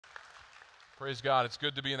Praise God. It's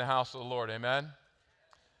good to be in the house of the Lord. Amen.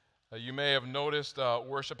 You may have noticed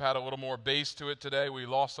worship had a little more bass to it today. We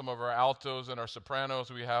lost some of our altos and our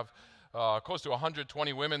sopranos. We have close to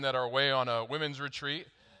 120 women that are away on a women's retreat.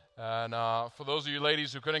 And for those of you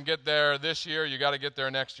ladies who couldn't get there this year, you got to get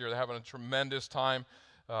there next year. They're having a tremendous time.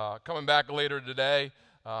 Coming back later today,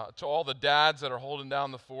 to all the dads that are holding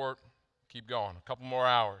down the fort, keep going. A couple more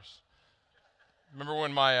hours. Remember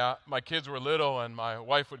when my kids were little and my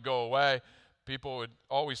wife would go away, people would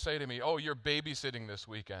always say to me, "Oh, you're babysitting this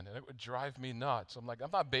weekend." And it would drive me nuts. I'm like,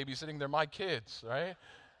 I'm not babysitting. They're my kids, right?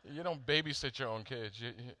 You don't babysit your own kids.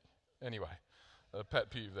 Anyway, a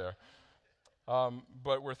pet peeve there.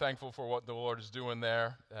 But we're thankful for what the Lord is doing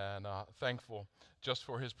there and thankful just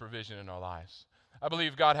for his provision in our lives. I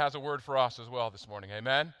believe God has a word for us as well this morning.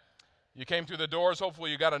 Amen? You came through the doors.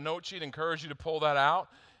 Hopefully you got a note sheet. Encourage you to pull that out.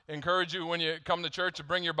 Encourage you when you come to church to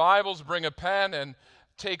bring your Bibles, bring a pen, and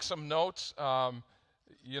take some notes.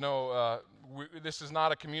 This is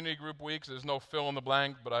not a community group week, so there's no fill in the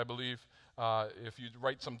blank, but I believe if you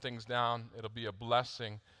write some things down, it'll be a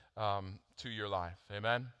blessing to your life.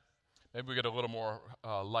 Amen? Maybe we get a little more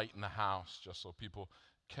light in the house just so people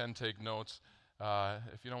can take notes.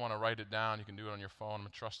 If you don't want to write it down, you can do it on your phone.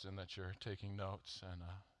 I'm trusting that you're taking notes. And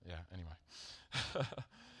anyway.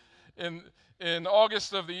 In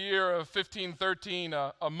August of the year of 1513,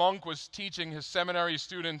 a monk was teaching his seminary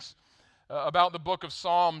students about the book of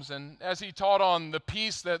Psalms. And as he taught on the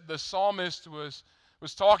peace that the psalmist was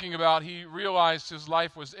talking about, he realized his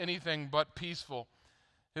life was anything but peaceful.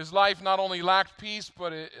 His life not only lacked peace,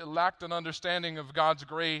 but it lacked an understanding of God's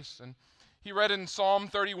grace. And he read in Psalm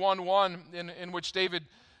 31:1, in which David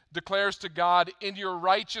declares to God, "In your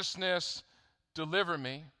righteousness, deliver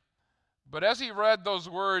me." But as he read those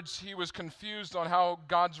words, he was confused on how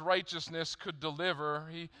God's righteousness could deliver.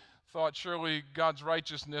 He thought surely God's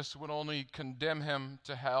righteousness would only condemn him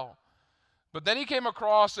to hell. But then he came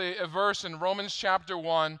across a verse in Romans chapter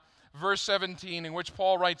 1, verse 17, in which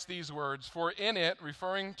Paul writes these words, "For in it,"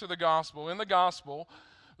 referring to the gospel, "in the gospel,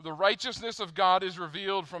 the righteousness of God is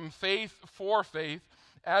revealed from faith for faith,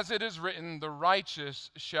 as it is written, the righteous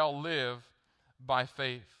shall live by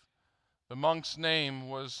faith." The monk's name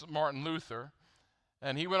was Martin Luther,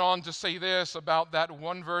 and he went on to say this about that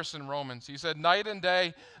one verse in Romans. He said, "Night and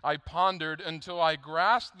day I pondered until I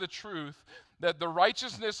grasped the truth that the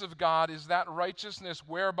righteousness of God is that righteousness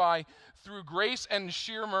whereby through grace and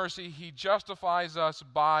sheer mercy he justifies us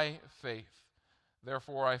by faith.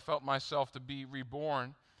 Therefore I felt myself to be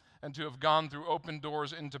reborn and to have gone through open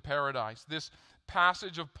doors into paradise." This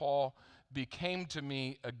passage of Paul became to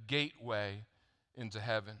me a gateway into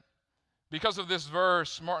heaven. Because of this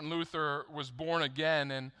verse, Martin Luther was born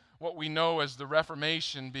again, and what we know as the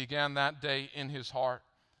Reformation began that day in his heart.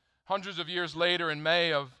 Hundreds of years later, in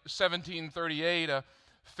May of 1738, a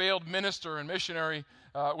failed minister and missionary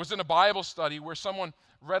was in a Bible study where someone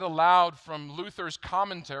read aloud from Luther's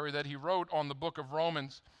commentary that he wrote on the book of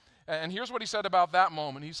Romans. And here's what he said about that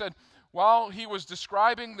moment. He said, "While he was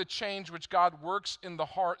describing the change which God works in the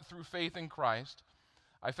heart through faith in Christ,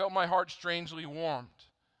 I felt my heart strangely warmed.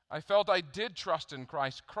 I felt I did trust in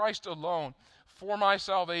Christ, Christ alone, for my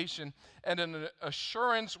salvation, and an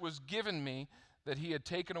assurance was given me that he had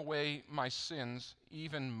taken away my sins,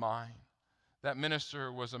 even mine." That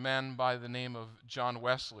minister was a man by the name of John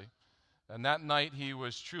Wesley. And that night he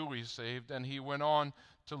was truly saved, and he went on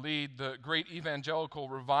to lead the great evangelical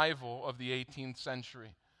revival of the 18th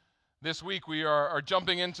century. This week we are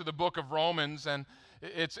jumping into the book of Romans, and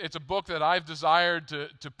it's a book that I've desired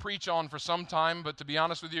to preach on for some time, but to be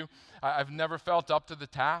honest with you, I've never felt up to the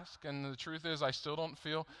task, and the truth is I still don't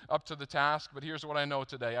feel up to the task, but here's what I know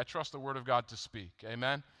today. I trust the Word of God to speak.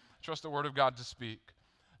 Amen? Trust the Word of God to speak.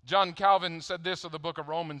 John Calvin said this of the book of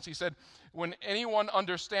Romans. He said, "When anyone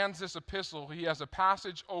understands this epistle, he has a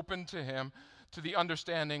passage open to him to the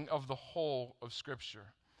understanding of the whole of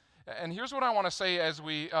Scripture." And here's what I want to say as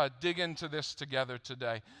we dig into this together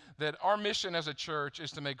today, that our mission as a church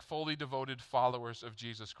is to make fully devoted followers of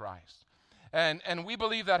Jesus Christ. And we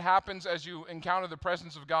believe that happens as you encounter the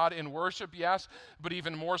presence of God in worship, yes, but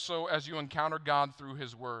even more so as you encounter God through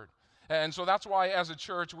his word. And so that's why as a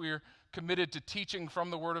church we're committed to teaching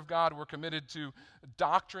from the Word of God. We're committed to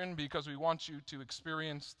doctrine because we want you to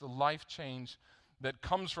experience the life change that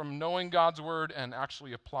comes from knowing God's Word and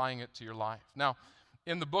actually applying it to your life. Now,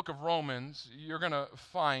 in the book of Romans, you're going to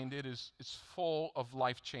find it's full of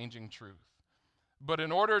life-changing truth. But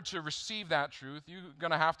in order to receive that truth, you're going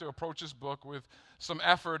to have to approach this book with some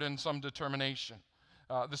effort and some determination.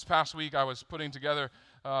 This past week, I was putting together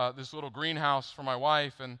this little greenhouse for my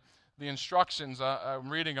wife, and the instructions, I'm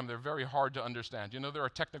reading them, they're very hard to understand. You know, there are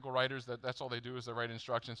technical writers that's all they do is they write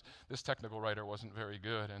instructions. This technical writer wasn't very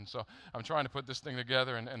good. And so I'm trying to put this thing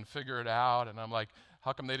together and figure it out. And I'm like,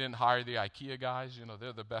 how come they didn't hire the IKEA guys? You know,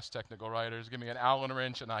 they're the best technical writers. Give me an Allen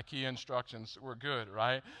wrench and IKEA instructions. We're good,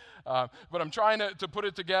 right? But I'm trying to put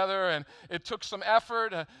it together, and it took some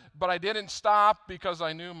effort, but I didn't stop because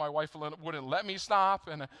I knew my wife wouldn't let me stop.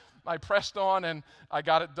 And I pressed on, and I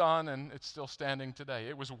got it done, and it's still standing today.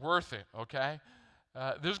 It was worth it, okay?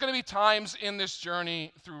 There's going to be times in this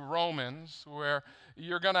journey through Romans where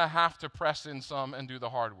you're going to have to press in some and do the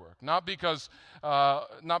hard work. Not because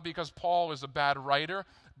Paul is a bad writer,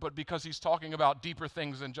 but because he's talking about deeper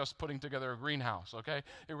things than just putting together a greenhouse, okay?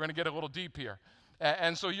 We're going to get a little deep here.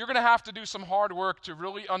 And so you're going to have to do some hard work to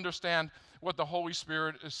really understand what the Holy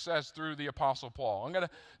Spirit says through the Apostle Paul. I'm going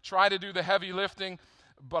to try to do the heavy lifting,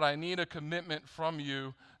 but I need a commitment from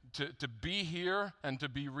you to be here and to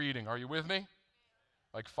be reading. Are you with me?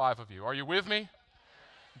 Like 5 of you. Are you with me?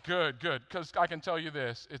 Good. Because I can tell you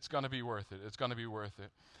this, it's going to be worth it. It's going to be worth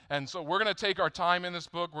it. And so we're going to take our time in this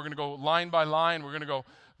book. We're going to go line by line. We're going to go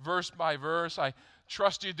verse by verse. I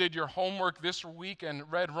trust you did your homework this week and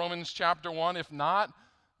read Romans chapter 1. If not,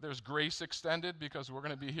 there's grace extended because we're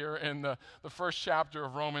going to be here in the first chapter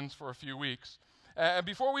of Romans for a few weeks. And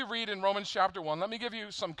before we read in Romans chapter 1, let me give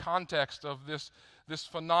you some context of this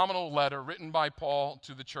phenomenal letter written by Paul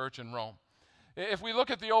to the church in Rome. If we look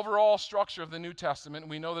at the overall structure of the New Testament,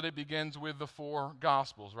 we know that it begins with the 4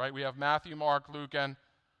 Gospels, right? We have Matthew, Mark, Luke, and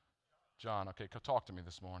John. Okay, talk to me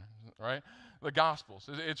this morning, right? The Gospels.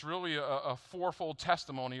 It's really a fourfold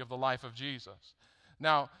testimony of the life of Jesus.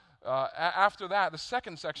 Now, after that, the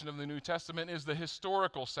second section of the New Testament is the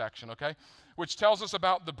historical section, okay, which tells us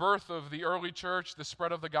about the birth of the early church, the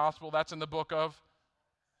spread of the gospel. That's in the book of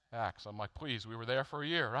Acts. I'm like, please, we were there for a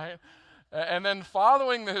year, right? And then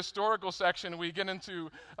following the historical section, we get into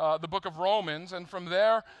the book of Romans, and from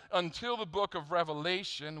there until the book of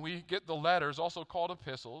Revelation, we get the letters, also called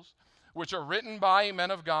epistles, which are written by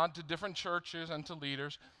men of God to different churches and to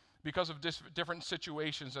leaders because of different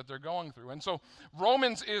situations that they're going through. And so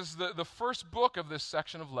Romans is the first book of this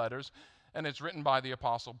section of letters, and it's written by the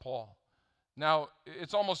Apostle Paul. Now,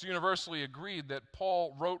 it's almost universally agreed that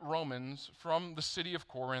Paul wrote Romans from the city of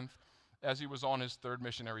Corinth as he was on his 3rd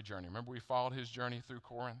missionary journey. Remember, we followed his journey through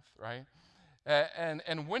Corinth, right?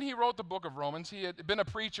 And when he wrote the book of Romans, he had been a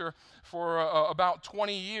preacher for about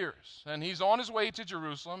 20 years. And he's on his way to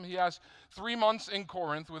Jerusalem. He has 3 months in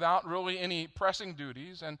Corinth without really any pressing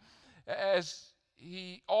duties. And as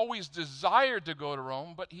he always desired to go to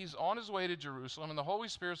Rome, but he's on his way to Jerusalem, and the Holy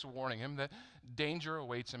Spirit's warning him that danger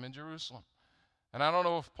awaits him in Jerusalem. And I don't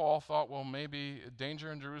know if Paul thought, well, maybe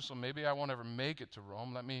danger in Jerusalem, maybe I won't ever make it to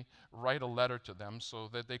Rome. Let me write a letter to them so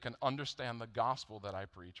that they can understand the gospel that I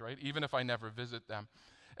preach, right? Even if I never visit them.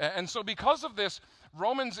 And so because of this,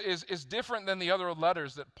 Romans is different than the other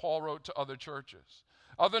letters that Paul wrote to other churches.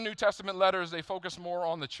 Other New Testament letters, they focus more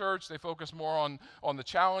on the church. They focus more on the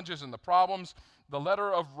challenges and the problems. The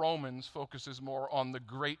letter of Romans focuses more on the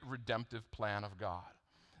great redemptive plan of God.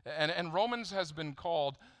 And Romans has been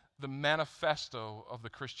called the manifesto of the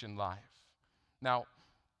Christian life. Now,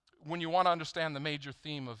 when you want to understand the major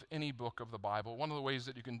theme of any book of the Bible, one of the ways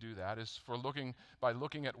that you can do that is by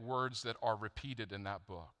looking at words that are repeated in that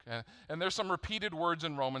book. And there's some repeated words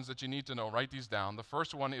in Romans that you need to know. Write these down. The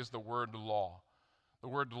first one is the word law. The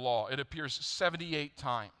word law. It appears 78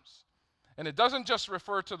 times. And it doesn't just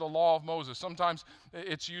refer to the law of Moses. Sometimes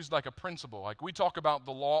it's used like a principle. Like we talk about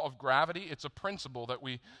the law of gravity, it's a principle that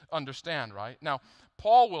we understand, right? Now,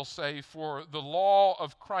 Paul will say, for the law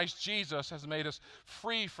of Christ Jesus has made us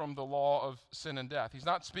free from the law of sin and death. He's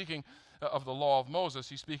not speaking of the law of Moses.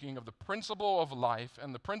 He's speaking of the principle of life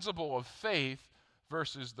and the principle of faith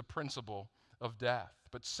versus the principle of death.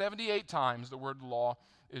 But 78 times the word law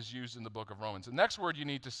is used in the book of Romans. The next word you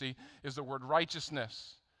need to see is the word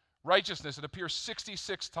righteousness. Righteousness, it appears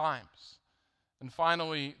 66 times. And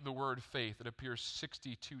finally, the word faith, it appears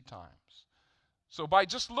 62 times. So by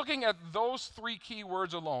just looking at those 3 key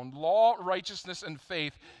words alone, law, righteousness, and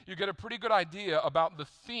faith, you get a pretty good idea about the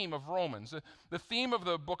theme of Romans. The theme of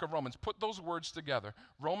the book of Romans, put those words together.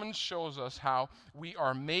 Romans shows us how we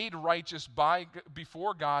are made righteous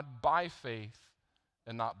before God by faith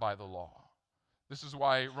and not by the law. This is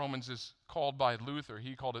why Romans is called by Luther,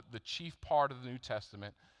 he called it the chief part of the New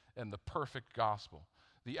Testament and the perfect gospel,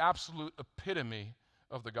 the absolute epitome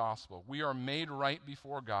of the gospel. We are made right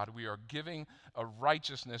before God. We are giving a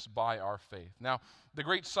righteousness by our faith. Now, the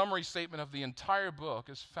great summary statement of the entire book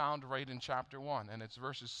is found right in chapter 1, and it's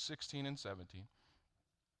verses 16 and 17.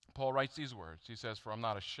 Paul writes these words. He says, "For I'm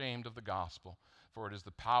not ashamed of the gospel, For it is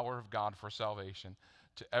the power of God for salvation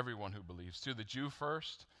to everyone who believes, to the Jew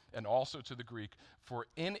first, and also to the Greek. For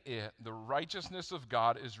in it the righteousness of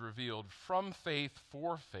God is revealed from faith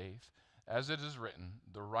for faith, as it is written,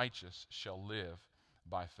 the righteous shall live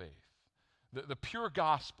by faith. The pure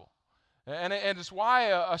gospel. And it's why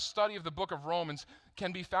a study of the book of Romans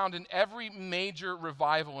can be found in every major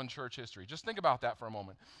revival in church history. Just think about that for a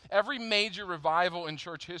moment. Every major revival in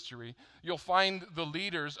church history, you'll find the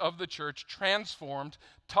leaders of the church transformed,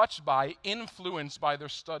 touched by, influenced by their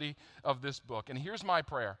study of this book. And here's my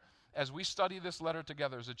prayer. As we study this letter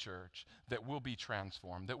together as a church, that we'll be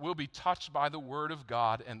transformed, that we'll be touched by the word of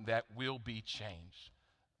God, and that we'll be changed.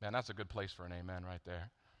 Man, that's a good place for an amen right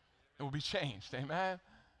there. It will be changed, amen?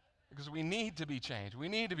 Because we need to be changed. We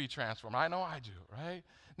need to be transformed. I know I do, right?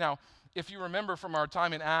 Now, if you remember from our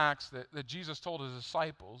time in Acts that Jesus told his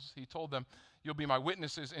disciples, he told them, you'll be my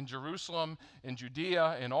witnesses in Jerusalem, in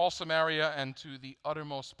Judea, in all Samaria, and to the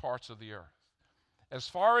uttermost parts of the earth. As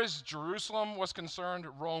far as Jerusalem was concerned,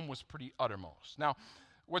 Rome was pretty uttermost. Now,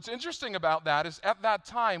 what's interesting about that is at that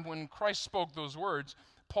time when Christ spoke those words,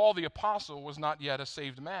 Paul the apostle was not yet a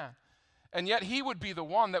saved man. And yet he would be the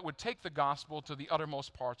one that would take the gospel to the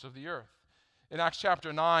uttermost parts of the earth. In Acts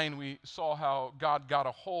chapter 9, we saw how God got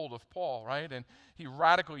a hold of Paul, right? And he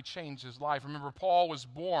radically changed his life. Remember, Paul was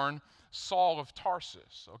born Saul of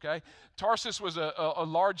Tarsus, okay? Tarsus was a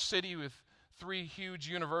large city with 3 huge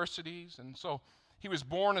universities. And so he was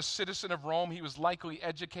born a citizen of Rome. He was likely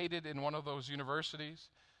educated in one of those universities.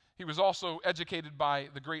 He was also educated by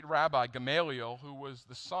the great rabbi Gamaliel, who was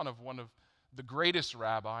the son of one of the greatest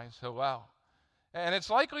rabbis, Hillel. And it's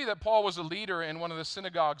likely that Paul was a leader in one of the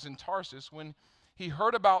synagogues in Tarsus when he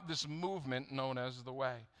heard about this movement known as the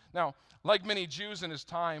Way. Now, like many Jews in his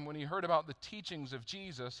time, when he heard about the teachings of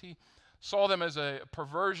Jesus, he saw them as a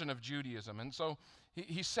perversion of Judaism. And so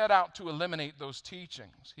he set out to eliminate those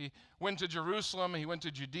teachings. He went to Jerusalem, he went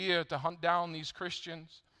to Judea to hunt down these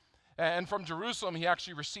Christians. And from Jerusalem, he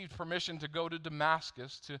actually received permission to go to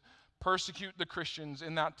Damascus to persecute the Christians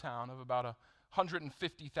in that town of about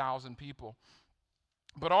 150,000 people.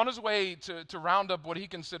 But on his way to round up what he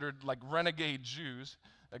considered like renegade Jews,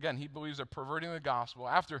 again, he believes they're perverting the gospel.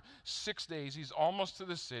 After 6 days, he's almost to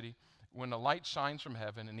the city when a light shines from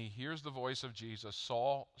heaven and he hears the voice of Jesus,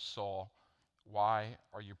 Saul, Saul, why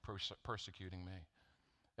are you persecuting me?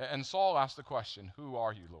 And Saul asked the question, who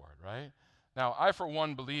are you, Lord, right? Now, I for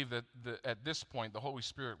one believe that at this point, the Holy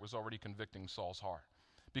Spirit was already convicting Saul's heart.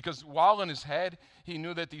 Because while in his head, he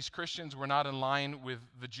knew that these Christians were not in line with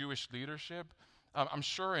the Jewish leadership, I'm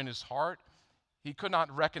sure in his heart, he could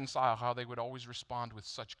not reconcile how they would always respond with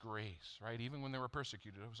such grace, right? Even when they were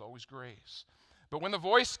persecuted, it was always grace. But when the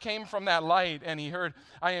voice came from that light and he heard,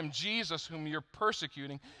 I am Jesus whom you're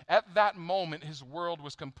persecuting, at that moment, his world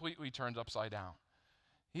was completely turned upside down.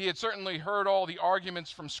 He had certainly heard all the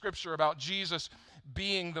arguments from Scripture about Jesus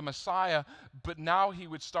being the Messiah, but now he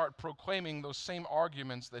would start proclaiming those same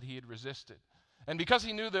arguments that he had resisted. And because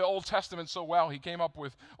he knew the Old Testament so well, he came up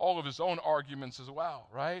with all of his own arguments as well,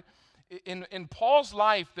 right? In Paul's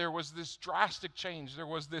life, there was this drastic change. There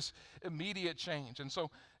was this immediate change. And so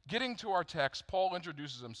getting to our text, Paul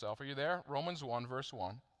introduces himself. Are you there? Romans 1, verse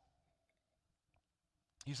 1.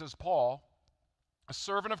 He says, Paul, a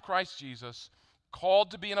servant of Christ Jesus,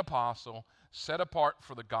 called to be an apostle, set apart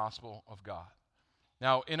for the gospel of God.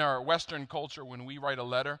 Now, in our Western culture, when we write a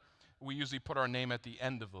letter, we usually put our name at the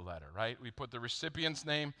end of the letter, right? We put the recipient's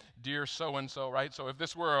name, dear so-and-so, right? So if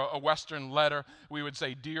this were a Western letter, we would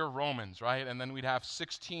say, dear Romans, right? And then we'd have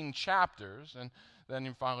 16 chapters, and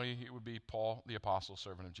then finally it would be Paul, the apostle,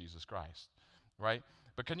 servant of Jesus Christ, right?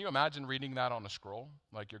 But can you imagine reading that on a scroll?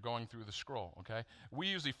 Like you're going through the scroll, okay? We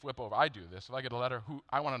usually flip over. I do this. If I get a letter,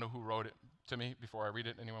 I want to know who wrote it to me before I read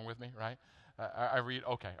it. Anyone with me, right? I read,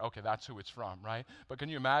 okay, that's who it's from, right? But can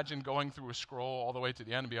you imagine going through a scroll all the way to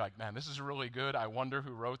the end and be like, man, this is really good. I wonder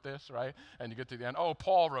who wrote this, right? And you get to the end, oh,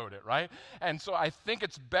 Paul wrote it, right? And so I think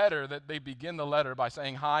it's better that they begin the letter by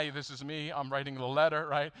saying, hi, this is me. I'm writing the letter,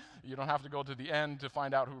 right? You don't have to go to the end to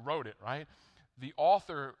find out who wrote it, right? The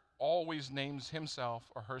author always names himself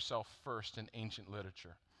or herself first in ancient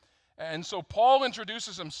literature. And so Paul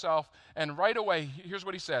introduces himself, and right away, here's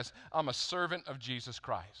what he says, I'm a servant of Jesus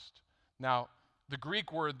Christ. Now, the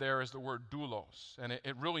Greek word there is the word doulos, and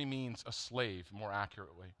it really means a slave, more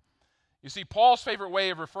accurately. You see, Paul's favorite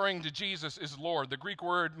way of referring to Jesus is Lord. The Greek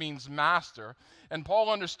word means master, and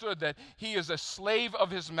Paul understood that he is a slave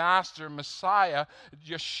of his master, Messiah,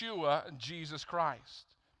 Yeshua, Jesus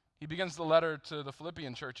Christ. He begins the letter to the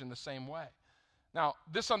Philippian church in the same way. Now,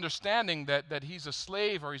 this understanding that he's a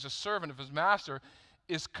slave or he's a servant of his master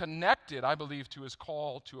is connected, I believe, to his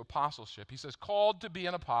call to apostleship. He says, called to be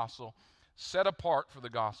an apostle, set apart for the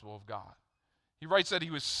gospel of God. He writes that he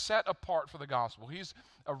was set apart for the gospel. He's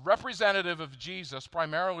a representative of Jesus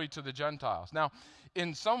primarily to the Gentiles. Now,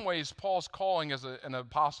 in some ways, Paul's calling as an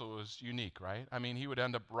apostle is unique, right? I mean, he would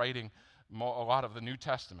end up writing a lot of the New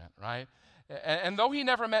Testament, right? And though he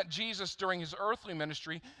never met Jesus during his earthly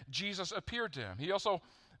ministry, Jesus appeared to him. He also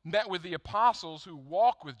met with the apostles who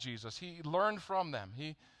walked with Jesus. He learned from them.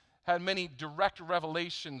 He had many direct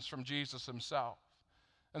revelations from Jesus himself.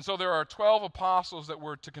 And so there are 12 apostles that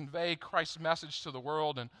were to convey Christ's message to the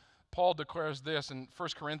world. And Paul declares this in 1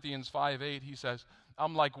 Corinthians 5:8. He says,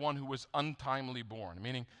 I'm like one who was untimely born,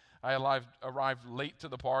 meaning I arrived late to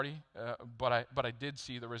the party, but I did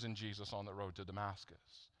see the risen Jesus on the road to Damascus.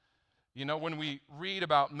 You know, when we read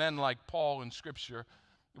about men like Paul in Scripture,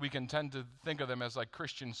 we can tend to think of them as like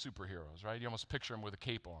Christian superheroes, right? You almost picture them with a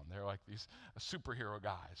cape on. They're like these superhero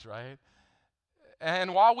guys, right?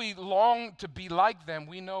 And while we long to be like them,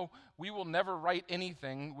 we know we will never write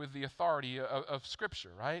anything with the authority of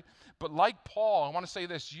Scripture, right? But like Paul, I want to say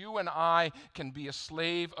this, you and I can be a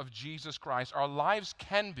slave of Jesus Christ. Our lives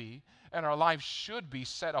can be, and our lives should be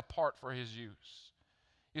set apart for his use.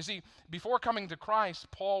 You see, before coming to Christ,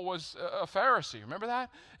 Paul was a Pharisee. Remember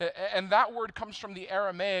that? And that word comes from the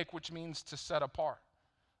Aramaic, which means to set apart.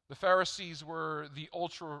 The Pharisees were the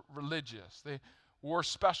ultra-religious. They wore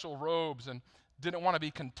special robes and didn't want to be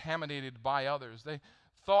contaminated by others. They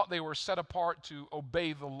thought they were set apart to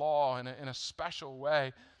obey the law in a special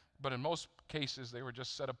way, but in most cases they were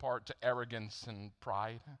just set apart to arrogance and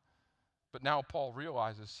pride. But now Paul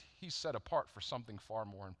realizes he's set apart for something far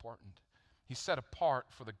more important. He's set apart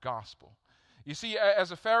for the gospel. You see,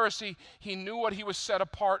 as a Pharisee, he knew what he was set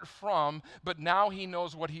apart from, but now he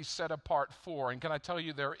knows what he's set apart for. And can I tell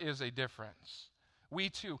you, there is a difference. We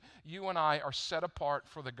too, you and I, are set apart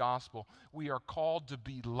for the gospel. We are called to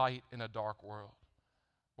be light in a dark world.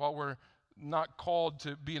 While we're not called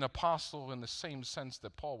to be an apostle in the same sense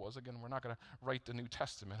that Paul was, again, we're not going to write the New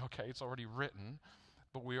Testament, okay? It's already written.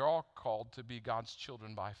 But we are all called to be God's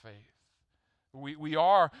children by faith. We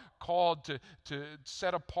are called to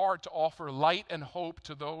set apart, to offer light and hope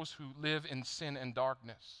to those who live in sin and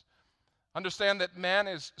darkness. Understand that man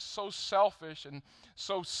is so selfish and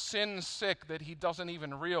so sin sick that he doesn't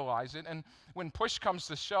even realize it. And when push comes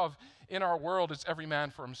to shove, in our world, it's every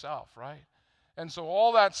man for himself, right? And so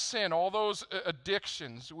all that sin, all those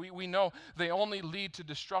addictions, we know they only lead to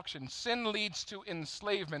destruction. Sin leads to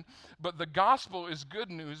enslavement, but the gospel is good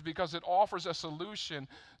news because it offers a solution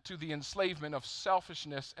to the enslavement of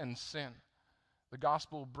selfishness and sin. The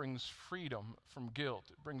gospel brings freedom from guilt.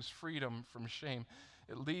 It brings freedom from shame.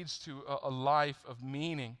 It leads to a life of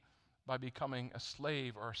meaning by becoming a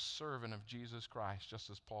slave or a servant of Jesus Christ, just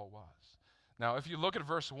as Paul was. Now, if you look at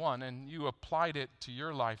verse 1 and you applied it to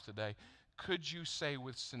your life today, could you say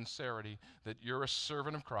with sincerity that you're a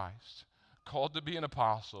servant of Christ, called to be an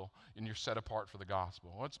apostle, and you're set apart for the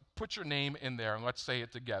gospel? Let's put your name in there and let's say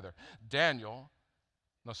it together. Daniel,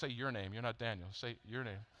 no, say your name. You're not Daniel. Say your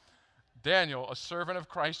name. Daniel, a servant of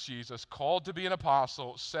Christ Jesus, called to be an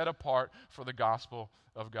apostle, set apart for the gospel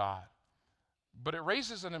of God. But it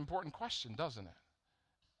raises an important question, doesn't it?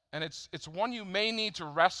 And it's one you may need to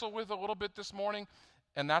wrestle with a little bit this morning,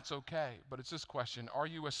 and that's okay. But it's this question: are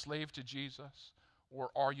you a slave to Jesus,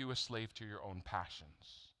 or are you a slave to your own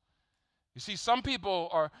passions? You see, some people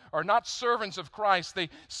are not servants of Christ. They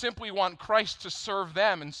simply want Christ to serve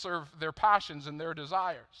them and serve their passions and their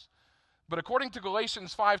desires. But according to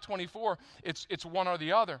Galatians 5:24, it's one or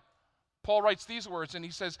the other. Paul writes these words, and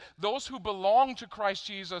he says, those who belong to Christ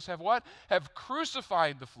Jesus have what? Have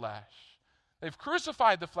crucified the flesh. They've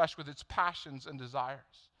crucified the flesh with its passions and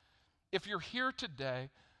desires. If you're here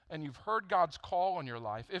today and you've heard God's call on your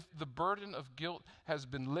life, if the burden of guilt has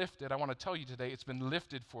been lifted, I want to tell you today it's been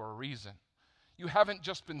lifted for a reason. You haven't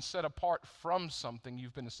just been set apart from something,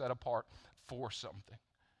 you've been set apart for something.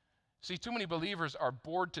 See, too many believers are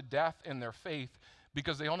bored to death in their faith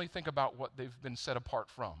because they only think about what they've been set apart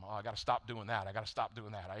from. Oh, I got to stop doing that. I got to stop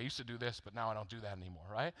doing that. I used to do this, but now I don't do that anymore,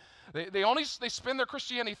 right? They spend their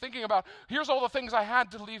Christianity thinking about, here's all the things I had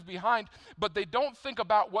to leave behind, but they don't think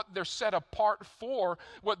about what they're set apart for,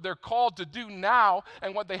 what they're called to do now,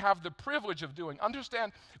 and what they have the privilege of doing.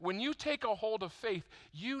 Understand, when you take a hold of faith,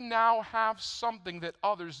 you now have something that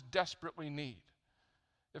others desperately need.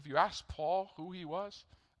 If you ask Paul who he was,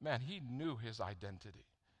 man, he knew his identity.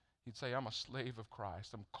 He'd say, I'm a slave of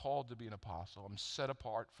Christ. I'm called to be an apostle. I'm set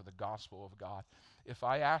apart for the gospel of God. If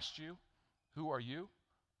I asked you, who are you?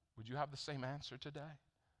 Would you have the same answer today?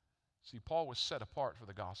 See, Paul was set apart for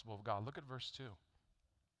the gospel of God. Look at verse 2.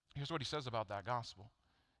 Here's what he says about that gospel.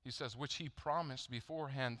 He says, which he promised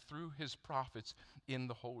beforehand through his prophets in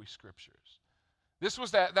the Holy Scriptures. This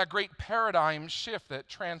was that great paradigm shift that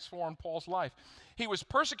transformed Paul's life. He was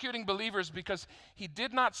persecuting believers because he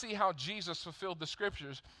did not see how Jesus fulfilled the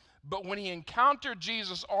Scriptures. But when he encountered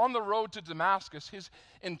Jesus on the road to Damascus, his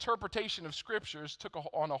interpretation of Scriptures took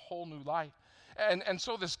on a whole new light. And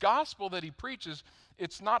so this gospel that he preaches,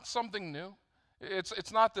 it's not something new.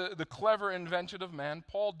 It's not the clever invention of man.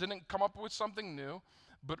 Paul didn't come up with something new,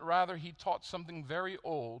 but rather he taught something very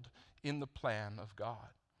old in the plan of God.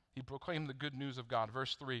 He proclaimed the good news of God.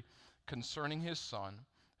 Verse 3, concerning his Son,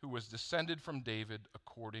 who was descended from David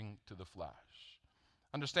according to the flesh.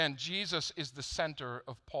 Understand, Jesus is the center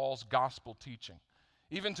of Paul's gospel teaching.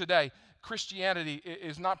 Even today, Christianity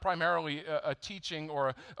is not primarily a teaching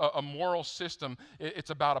or a moral system. It's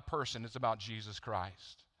about a person. It's about Jesus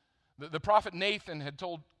Christ. The prophet Nathan had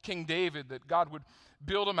told King David that God would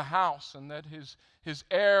build him a house and that his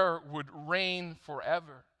heir would reign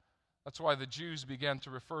forever. That's why the Jews began to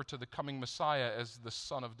refer to the coming Messiah as the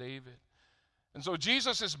Son of David. And so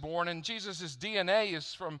Jesus is born, and Jesus' DNA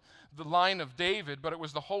is from the line of David, but it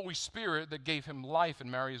was the Holy Spirit that gave him life in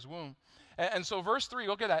Mary's womb. And so verse 3,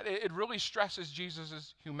 look at that. It really stresses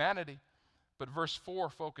Jesus' humanity. But verse 4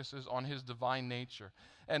 focuses on his divine nature,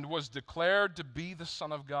 and was declared to be the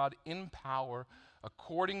Son of God in power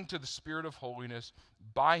according to the Spirit of holiness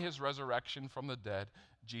by his resurrection from the dead,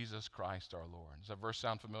 Jesus Christ our Lord. Does that verse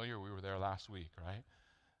sound familiar? We were there last week, right?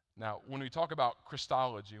 Now, when we talk about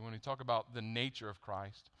Christology, when we talk about the nature of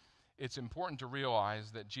Christ, it's important to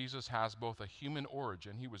realize that Jesus has both a human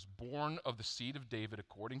origin. He was born of the seed of David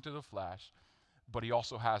according to the flesh, but he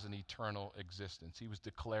also has an eternal existence. He was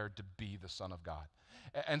declared to be the Son of God.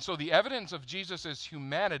 And so the evidence of Jesus'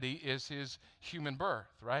 humanity is his human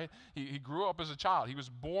birth, right? He grew up as a child. He was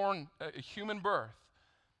born a human birth.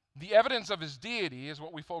 The evidence of his deity is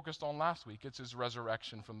what we focused on last week. It's his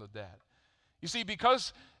resurrection from the dead. You see,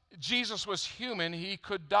 because Jesus was human, he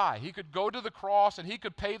could die. He could go to the cross and he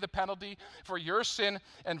could pay the penalty for your sin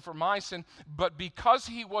and for my sin. But because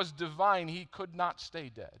he was divine, he could not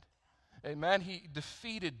stay dead. Amen. He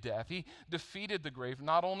defeated death. He defeated the grave,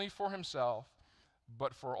 not only for himself,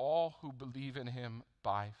 but for all who believe in him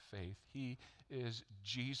by faith. He is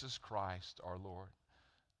Jesus Christ our Lord.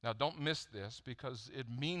 Now, don't miss this, because it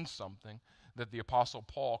means something that the Apostle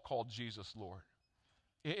Paul called Jesus Lord.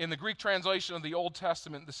 In the Greek translation of the Old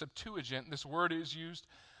Testament, the Septuagint, this word is used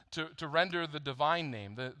to render the divine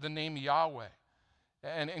name, the name Yahweh.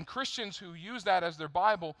 And Christians who use that as their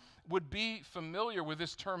Bible would be familiar with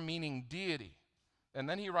this term meaning deity. And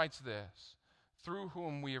then he writes this, through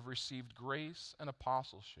whom we have received grace and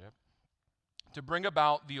apostleship to bring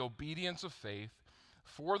about the obedience of faith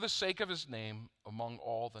for the sake of his name among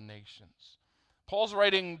all the nations. Paul's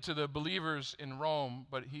writing to the believers in Rome,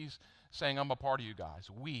 but he's saying, I'm a part of you guys.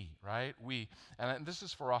 We, right? We. And this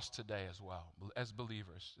is for us today as well, as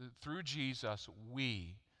believers. Through Jesus,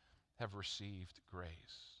 we have received grace.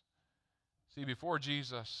 See, before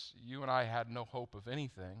Jesus, you and I had no hope of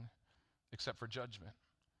anything except for judgment.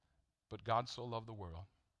 But God so loved the world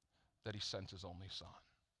that he sent his only Son.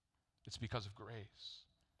 It's because of grace.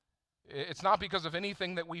 It's not because of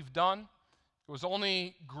anything that we've done. It was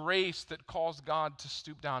only grace that caused God to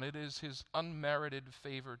stoop down. It is his unmerited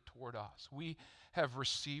favor toward us. We have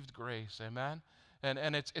received grace, amen?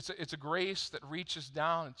 And it's a grace that reaches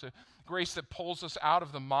down. It's a grace that pulls us out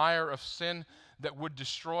of the mire of sin that would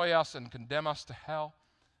destroy us and condemn us to hell.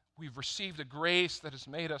 We've received a grace that has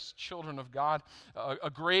made us children of God,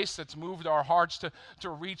 a grace that's moved our hearts to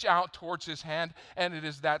reach out towards his hand, and it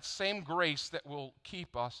is that same grace that will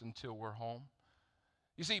keep us until we're home.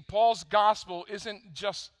 You see, Paul's gospel isn't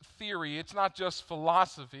just theory. It's not just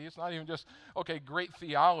philosophy. It's not even just, okay, great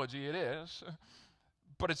theology. It is.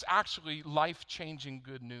 But it's actually life-changing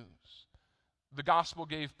good news. The gospel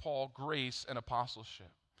gave Paul grace and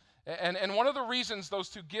apostleship. And one of the reasons those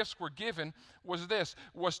two gifts were given was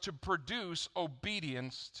to produce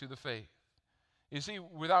obedience to the faith. You see,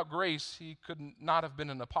 without grace, he could not have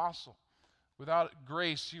been an apostle. Without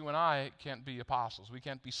grace, you and I can't be apostles. We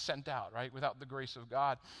can't be sent out, right? Without the grace of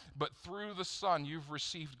God. But through the Son, you've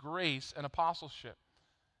received grace and apostleship.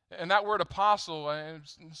 And that word apostle, it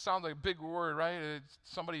sounds like a big word, right? It's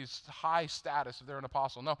somebody's high status if they're an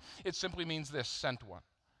apostle. No, it simply means this, sent one.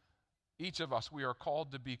 Each of us, we are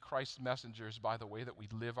called to be Christ's messengers by the way that we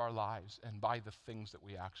live our lives and by the things that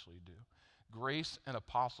we actually do. Grace and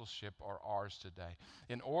apostleship are ours today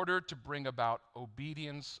in order to bring about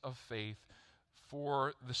obedience of faith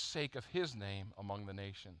for the sake of his name among the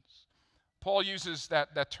nations. Paul uses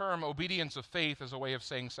that term obedience of faith as a way of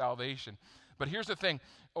saying salvation. But here's the thing,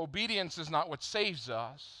 obedience is not what saves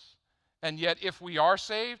us. And yet if we are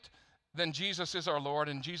saved, then Jesus is our Lord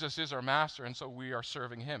and Jesus is our master, and so we are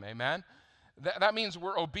serving him. Amen? That means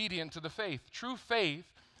we're obedient to the faith. True faith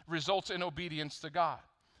results in obedience to God.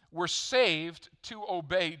 We're saved to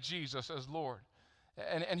obey Jesus as Lord.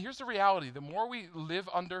 And here's the reality. The more we live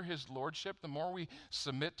under his lordship, the more we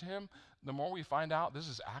submit to him, the more we find out this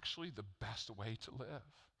is actually the best way to live.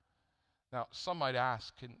 Now, some might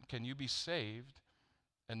ask, can you be saved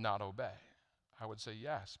and not obey? I would say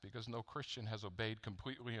yes, because no Christian has obeyed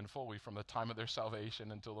completely and fully from the time of their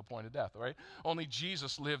salvation until the point of death, right? Only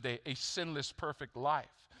Jesus lived a sinless, perfect life.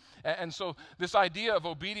 And so this idea of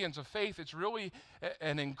obedience of faith, it's really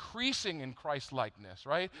an increasing in Christ-likeness,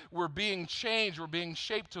 right? We're being changed, we're being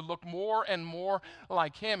shaped to look more and more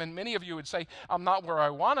like him. And many of you would say, I'm not where I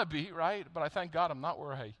want to be, right? But I thank God I'm not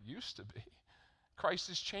where I used to be.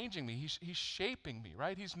 Christ is changing me. He's shaping me,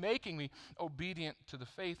 right? He's making me obedient to the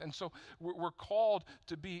faith. And so we're called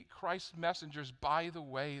to be Christ's messengers by the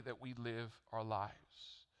way that we live our lives.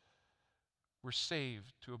 We're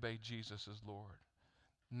saved to obey Jesus as Lord.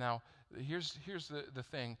 Now, here's the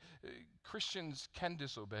thing. Christians can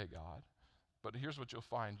disobey God, but here's what you'll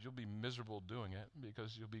find. You'll be miserable doing it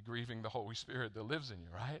because you'll be grieving the Holy Spirit that lives in you,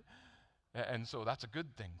 right? And so that's a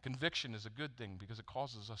good thing. Conviction is a good thing because it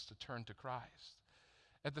causes us to turn to Christ.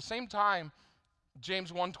 At the same time,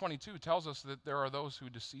 James 1:22 tells us that there are those who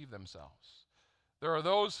deceive themselves. There are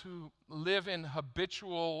those who live in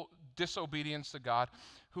habitual disobedience to God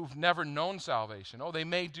who've never known salvation. Oh, they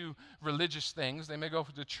may do religious things. They may go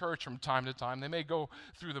to church from time to time. They may go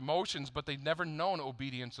through the motions, but they've never known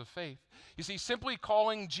obedience of faith. You see, simply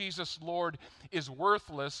calling Jesus Lord is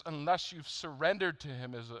worthless unless you've surrendered to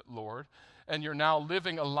him as a Lord and you're now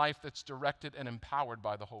living a life that's directed and empowered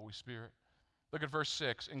by the Holy Spirit. Look at verse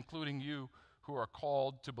 6, including you who are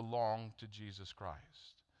called to belong to Jesus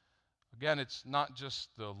Christ. Again, it's not just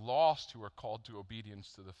the lost who are called to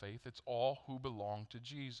obedience to the faith, it's all who belong to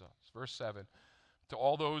Jesus. Verse 7, to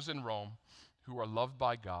all those in Rome who are loved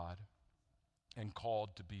by God and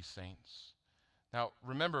called to be saints. Now,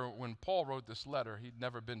 remember, when Paul wrote this letter, he'd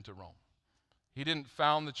never been to Rome. He didn't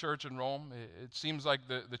found the church in Rome. It seems like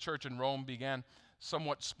the church in Rome began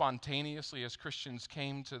somewhat spontaneously as Christians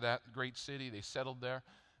came to that great city. They settled there.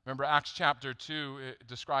 Remember, Acts chapter 2, it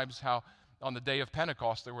describes how on the day of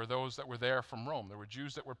Pentecost, there were those that were there from Rome. There were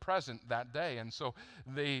Jews that were present that day. And so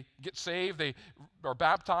they get saved, they are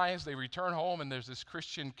baptized, they return home, and there's this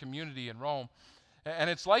Christian community in Rome. And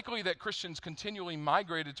it's likely that Christians continually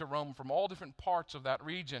migrated to Rome from all different parts of that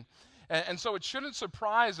region. And so it shouldn't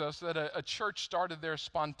surprise us that a church started there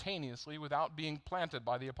spontaneously without being planted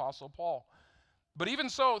by the Apostle Paul. But even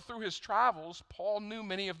so, through his travels, Paul knew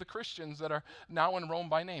many of the Christians that are now in Rome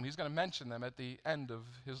by name. He's going to mention them at the end of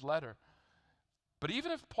his letter. But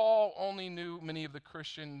even if Paul only knew many of the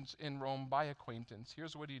Christians in Rome by acquaintance,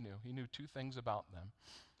 here's what he knew. He knew two things about them,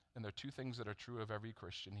 and there are two things that are true of every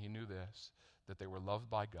Christian. He knew this, that they were loved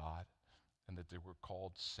by God and that they were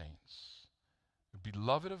called saints.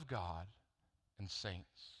 Beloved of God and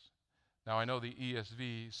saints. Now, I know the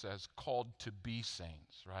ESV says called to be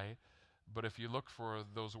saints, right? But if you look for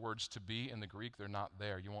those words to be in the Greek, they're not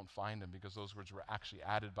there. You won't find them because those words were actually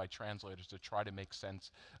added by translators to try to make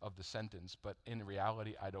sense of the sentence. But in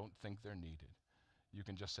reality, I don't think they're needed. You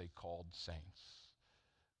can just say called saints.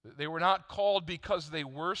 They were not called because they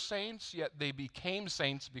were saints, yet they became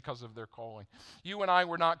saints because of their calling. You and I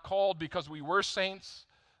were not called because we were saints.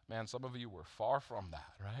 Man, some of you were far from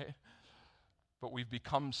that, right? But we've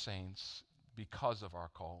become saints because of our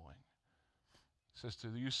calling. It says, to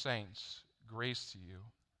you saints, grace to you,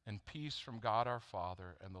 and peace from God our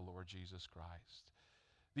Father and the Lord Jesus Christ.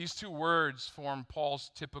 These two words form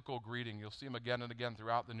Paul's typical greeting. You'll see them again and again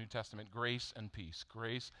throughout the New Testament. Grace and peace,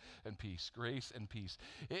 grace and peace, grace and peace.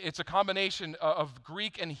 It's a combination of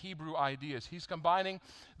Greek and Hebrew ideas. He's combining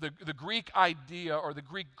the Greek idea or the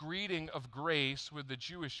Greek greeting of grace with the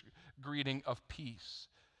Jewish greeting of peace.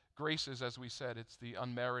 Grace is, as we said, it's the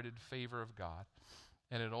unmerited favor of God.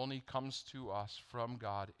 And it only comes to us from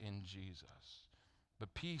God in Jesus.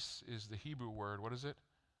 But peace is the Hebrew word. What is it?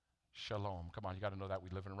 Shalom. Come on, you got to know that. We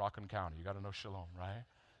live in Rockland County. You got to know shalom, right?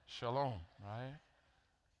 Shalom, right?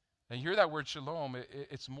 And you hear that word shalom,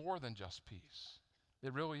 it's more than just peace.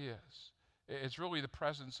 It really is. It's really the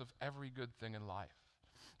presence of every good thing in life,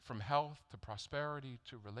 from health to prosperity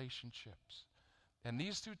to relationships. And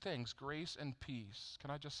these two things, grace and peace,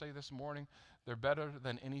 can I just say this morning, they're better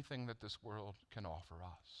than anything that this world can offer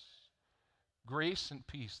us. Grace and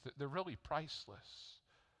peace, they're really priceless.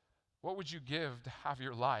 What would you give to have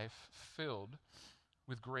your life filled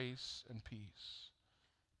with grace and peace?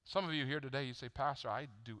 Some of you here today, you say, Pastor, I'd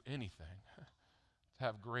do anything to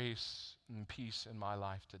have grace and peace in my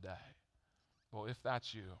life today. Well, if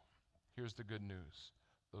that's you, here's the good news.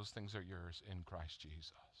 Those things are yours in Christ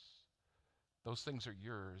Jesus. Those things are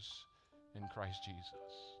yours in Christ Jesus.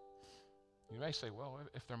 You may say, well,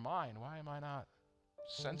 if they're mine, why am I not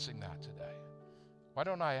sensing that today? Why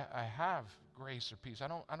don't I have grace or peace? I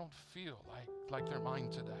don't feel like they're mine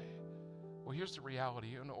today. Well, here's the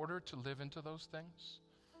reality. In order to live into those things,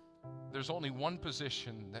 there's only one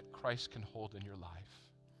position that Christ can hold in your life.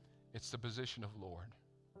 It's the position of Lord,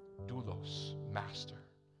 doulos, master.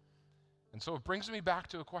 And so it brings me back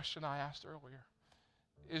to a question I asked earlier.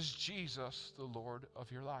 Is Jesus the Lord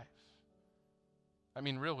of your life? I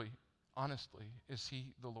mean, really, honestly, is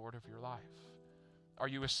he the Lord of your life? Are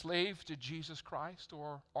you a slave to Jesus Christ,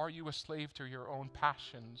 or are you a slave to your own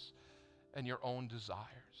passions and your own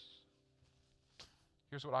desires?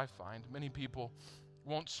 Here's what I find. Many people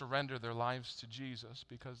won't surrender their lives to Jesus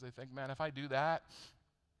because they think, man, if I do that,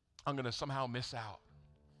 I'm going to somehow miss out.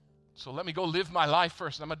 So let me go live my life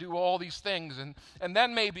first. I'm going to do all these things, and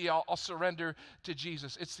then maybe I'll surrender to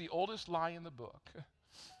Jesus. It's the oldest lie in the book.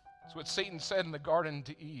 It's what Satan said in the garden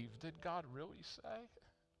to Eve. Did God really say?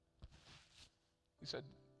 He said,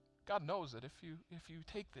 God knows that if you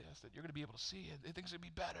take this, that you're going to be able to see it. Things will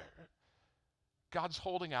be better. God's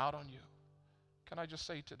holding out on you. Can I just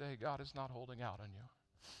say today, God is not holding out on you.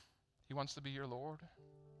 He wants to be your Lord.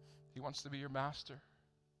 He wants to be your master.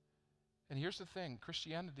 And here's the thing,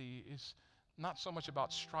 Christianity is not so much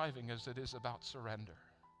about striving as it is about surrender.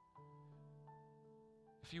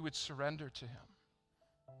 If you would surrender to him,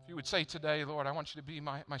 if you would say today, Lord, I want you to be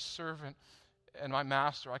my servant and my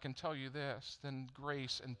master, I can tell you this, then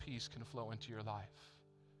grace and peace can flow into your life.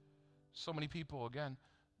 So many people, again,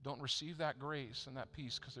 don't receive that grace and that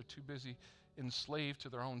peace because they're too busy enslaved to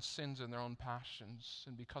their own sins and their own passions.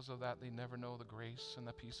 And because of that, they never know the grace and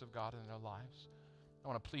the peace of God in their lives. I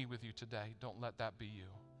want to plead with you today, don't let that be you.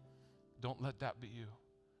 Don't let that be you.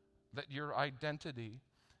 Let your identity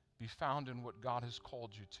be found in what God has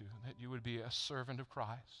called you to, that you would be a servant of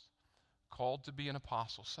Christ, called to be an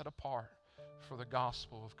apostle, set apart for the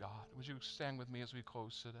gospel of God. Would you stand with me as we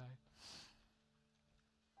close today?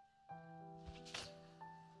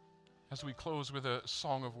 As we close with a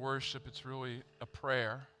song of worship, it's really a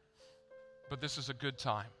prayer, but this is a good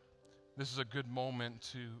time. This is a good moment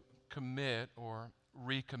to commit or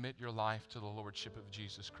recommit your life to the lordship of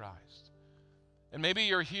Jesus Christ. And maybe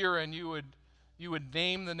you're here and you would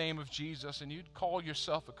name the name of Jesus and you'd call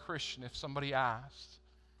yourself a Christian if somebody asked.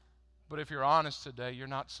 But if you're honest today, you're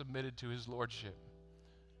not submitted to his lordship.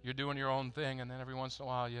 You're doing your own thing, and then every once in a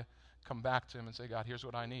while you come back to him and say, God, here's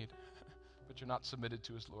what I need. But you're not submitted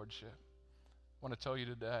to his lordship. I want to tell you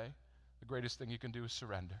today, the greatest thing you can do is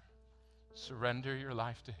surrender. Surrender your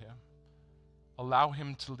life to him. Allow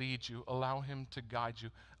him to lead you. Allow him to guide you.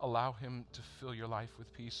 Allow him to fill your life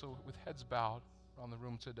with peace. So with heads bowed around the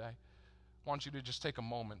room today, I want you to just take a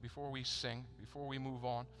moment before we sing, before we move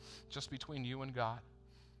on, just between you and God.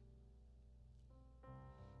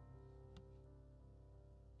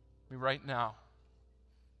 Right now,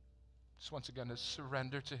 just once again, to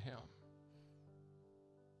surrender to him.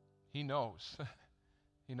 He knows.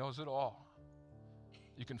 He knows it all.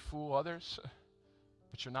 You can fool others,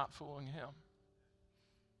 but you're not fooling him.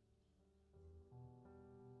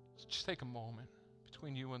 So just take a moment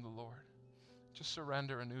between you and the Lord. Just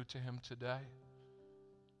surrender anew to him today.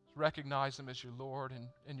 Recognize him as your Lord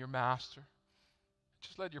and your master.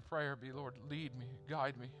 Just let your prayer be, Lord, lead me,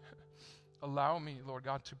 guide me. Allow me, Lord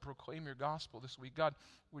God, to proclaim your gospel this week. God,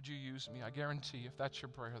 would you use me? I guarantee if that's your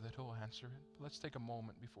prayer that he'll answer it. But let's take a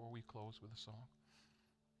moment before we close with a song.